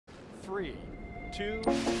3, 2,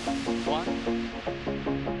 1,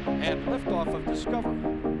 and liftoff of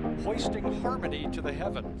Discovery, hoisting harmony to the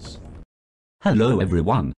heavens. Hello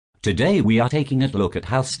everyone. Today we are taking a look at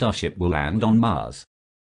how Starship will land on Mars.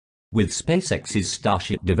 With SpaceX's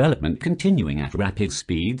Starship development continuing at rapid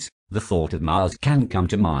speeds, the thought of Mars can come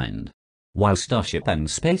to mind. While Starship and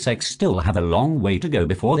SpaceX still have a long way to go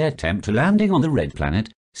before they attempt a landing on the Red Planet,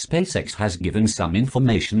 SpaceX has given some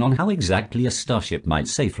information on how exactly a Starship might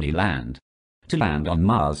safely land. To land on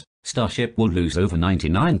Mars, Starship will lose over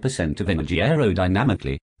 99% of energy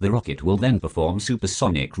aerodynamically. The rocket will then perform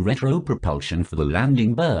supersonic retropropulsion for the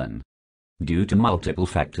landing burn. Due to multiple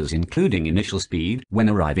factors including initial speed when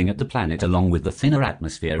arriving at the planet along with the thinner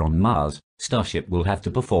atmosphere on Mars, Starship will have to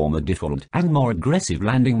perform a different and more aggressive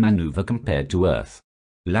landing maneuver compared to Earth.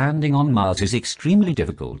 Landing on Mars is extremely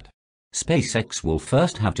difficult. SpaceX will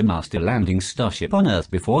first have to master landing Starship on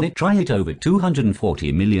Earth before they try it over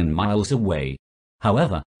 240 million miles away.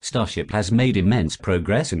 However, Starship has made immense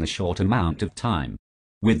progress in a short amount of time.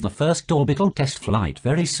 With the first orbital test flight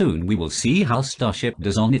very soon we will see how Starship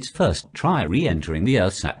does on its first try re-entering the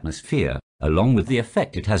Earth's atmosphere, along with the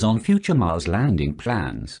effect it has on future Mars landing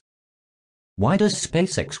plans. Why does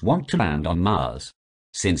SpaceX want to land on Mars?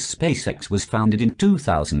 Since SpaceX was founded in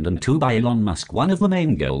 2002 by Elon Musk, one of the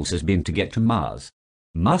main goals has been to get to Mars.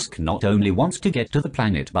 Musk not only wants to get to the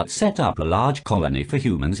planet but set up a large colony for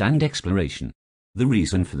humans and exploration. The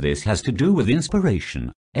reason for this has to do with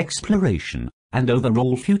inspiration, exploration, and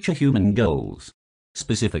overall future human goals.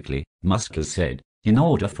 Specifically, Musk has said, in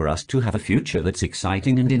order for us to have a future that's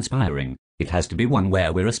exciting and inspiring, it has to be one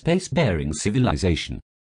where we're a space-faring civilization.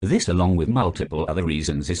 This, along with multiple other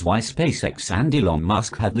reasons, is why SpaceX and Elon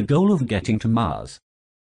Musk have the goal of getting to Mars.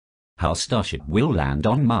 How Starship will land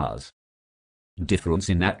on Mars. Difference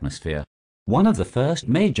in atmosphere. One of the first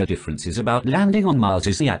major differences about landing on Mars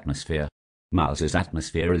is the atmosphere. Mars's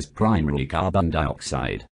atmosphere is primarily carbon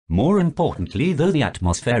dioxide. More importantly, though, the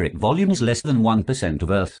atmospheric volume is less than 1% of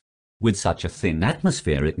Earth. With such a thin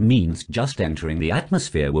atmosphere, it means just entering the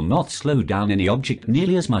atmosphere will not slow down any object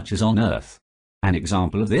nearly as much as on Earth. An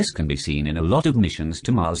example of this can be seen in a lot of missions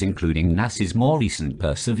to Mars, including NASA's more recent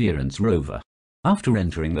Perseverance rover. After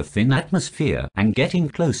entering the thin atmosphere and getting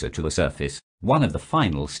closer to the surface, one of the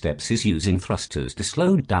final steps is using thrusters to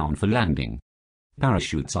slow down for landing.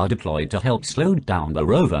 Parachutes are deployed to help slow down the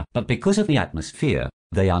rover, but because of the atmosphere,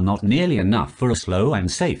 they are not nearly enough for a slow and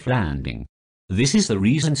safe landing. This is the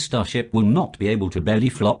reason Starship will not be able to belly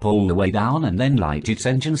flop all the way down and then light its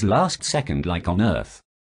engines last second like on Earth.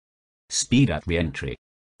 Speed at re-entry.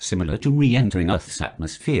 Similar to re-entering Earth's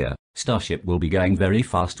atmosphere, Starship will be going very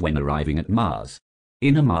fast when arriving at Mars.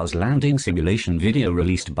 In a Mars landing simulation video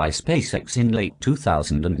released by SpaceX in late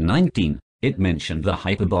 2019, it mentioned the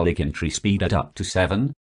hyperbolic entry speed at up to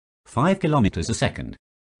 7.5 kilometers a second.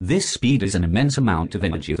 This speed is an immense amount of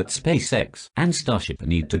energy that SpaceX and Starship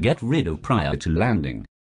need to get rid of prior to landing.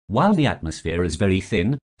 While the atmosphere is very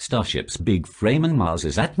thin, Starship's big frame and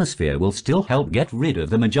Mars's atmosphere will still help get rid of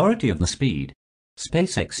the majority of the speed.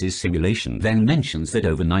 SpaceX's simulation then mentions that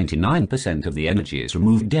over 99% of the energy is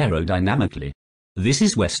removed aerodynamically. This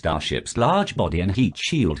is where Starship's large body and heat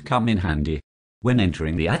shield come in handy. When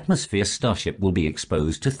entering the atmosphere, Starship will be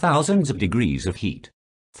exposed to thousands of degrees of heat.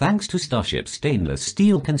 Thanks to Starship's stainless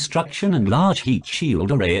steel construction and large heat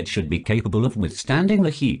shield array, it should be capable of withstanding the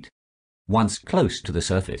heat. Once close to the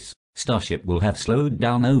surface, Starship will have slowed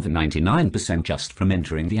down over 99% just from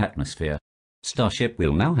entering the atmosphere. Starship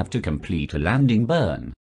will now have to complete a landing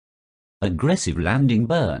burn. Aggressive landing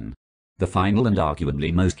burn. The final and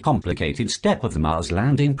arguably most complicated step of the Mars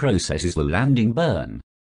landing process is the landing burn.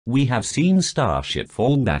 We have seen Starship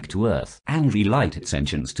fall back to Earth and relight its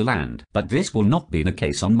engines to land, but this will not be the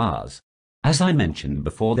case on Mars. As I mentioned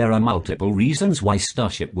before, there are multiple reasons why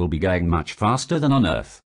Starship will be going much faster than on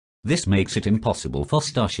Earth. This makes it impossible for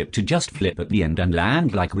Starship to just flip at the end and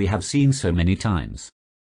land like we have seen so many times.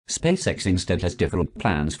 SpaceX instead has different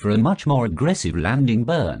plans for a much more aggressive landing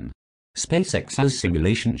burn. SpaceX's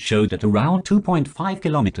simulation showed that around 2.5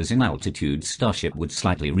 kilometers in altitude, Starship would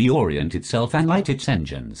slightly reorient itself and light its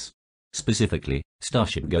engines. Specifically,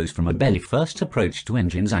 Starship goes from a belly-first approach to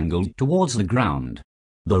engines angled towards the ground.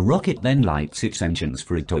 The rocket then lights its engines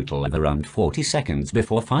for a total of around 40 seconds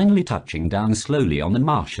before finally touching down slowly on the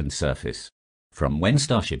Martian surface. From when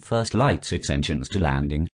Starship first lights its engines to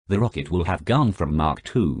landing, the rocket will have gone from Mach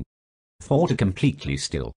 2.4 to completely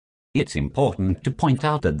still. It's important to point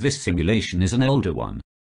out that this simulation is an older one.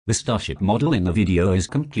 The Starship model in the video is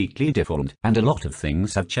completely different, and a lot of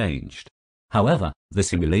things have changed. However, the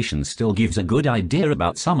simulation still gives a good idea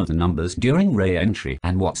about some of the numbers during re-entry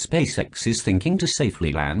and what SpaceX is thinking to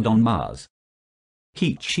safely land on Mars.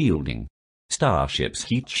 Heat shielding. Starship's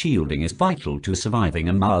heat shielding is vital to surviving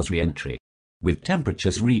a Mars re-entry. With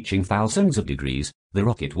temperatures reaching thousands of degrees, the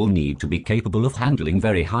rocket will need to be capable of handling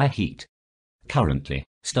very high heat. Currently,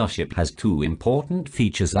 Starship has two important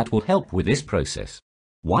features that will help with this process.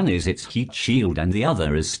 One is its heat shield and the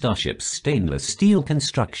other is Starship's stainless steel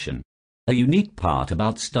construction. A unique part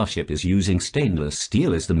about Starship is using stainless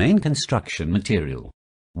steel as the main construction material.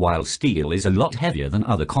 While steel is a lot heavier than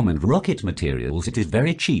other common rocket materials, it is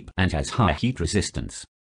very cheap and has high heat resistance.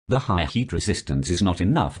 The high heat resistance is not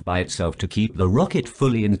enough by itself to keep the rocket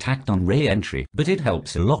fully intact on re-entry, but it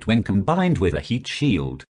helps a lot when combined with a heat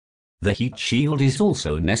shield. The heat shield is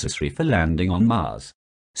also necessary for landing on Mars.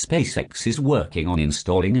 SpaceX is working on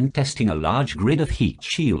installing and testing a large grid of heat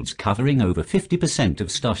shields covering over 50% of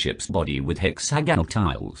Starship's body with hexagonal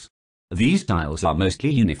tiles. These tiles are mostly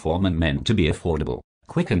uniform and meant to be affordable,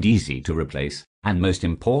 quick and easy to replace, and most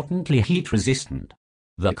importantly heat resistant.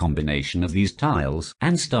 The combination of these tiles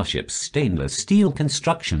and Starship's stainless steel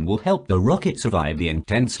construction will help the rocket survive the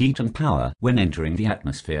intense heat and power when entering the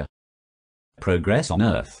atmosphere. Progress on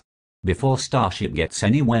Earth. Before Starship gets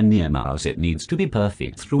anywhere near Mars, it needs to be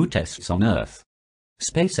perfect through tests on Earth.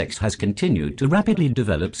 SpaceX has continued to rapidly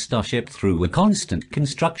develop Starship through a constant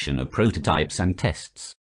construction of prototypes and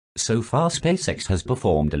tests. So far, SpaceX has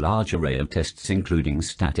performed a large array of tests including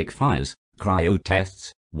static fires, cryo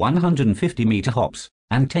tests, 150-meter hops,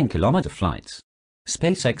 and 10-kilometer flights.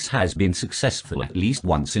 SpaceX has been successful at least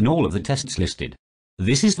once in all of the tests listed.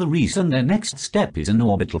 This is the reason their next step is an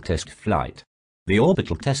orbital test flight. The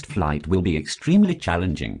orbital test flight will be extremely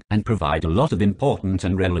challenging and provide a lot of important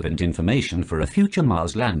and relevant information for a future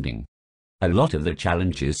Mars landing. A lot of the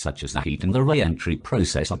challenges such as the heat and the re-entry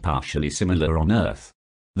process are partially similar on Earth.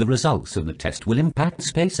 The results of the test will impact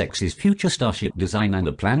SpaceX's future Starship design and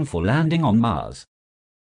the plan for landing on Mars.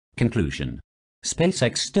 Conclusion.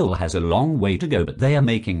 SpaceX still has a long way to go, but they are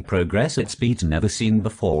making progress at speeds never seen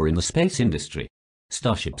before in the space industry.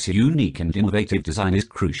 Starship's unique and innovative design is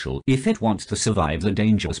crucial if it wants to survive the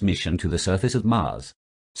dangerous mission to the surface of Mars.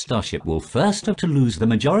 Starship will first have to lose the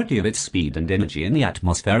majority of its speed and energy in the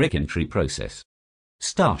atmospheric entry process.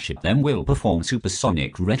 Starship then will perform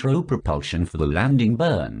supersonic retropropulsion for the landing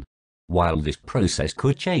burn. While this process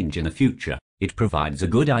could change in the future, it provides a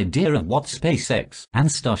good idea of what SpaceX and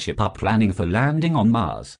Starship are planning for landing on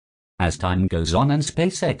Mars. As time goes on and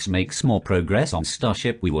SpaceX makes more progress on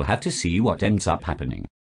Starship, we will have to see what ends up happening.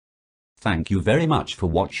 Thank you very much for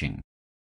watching.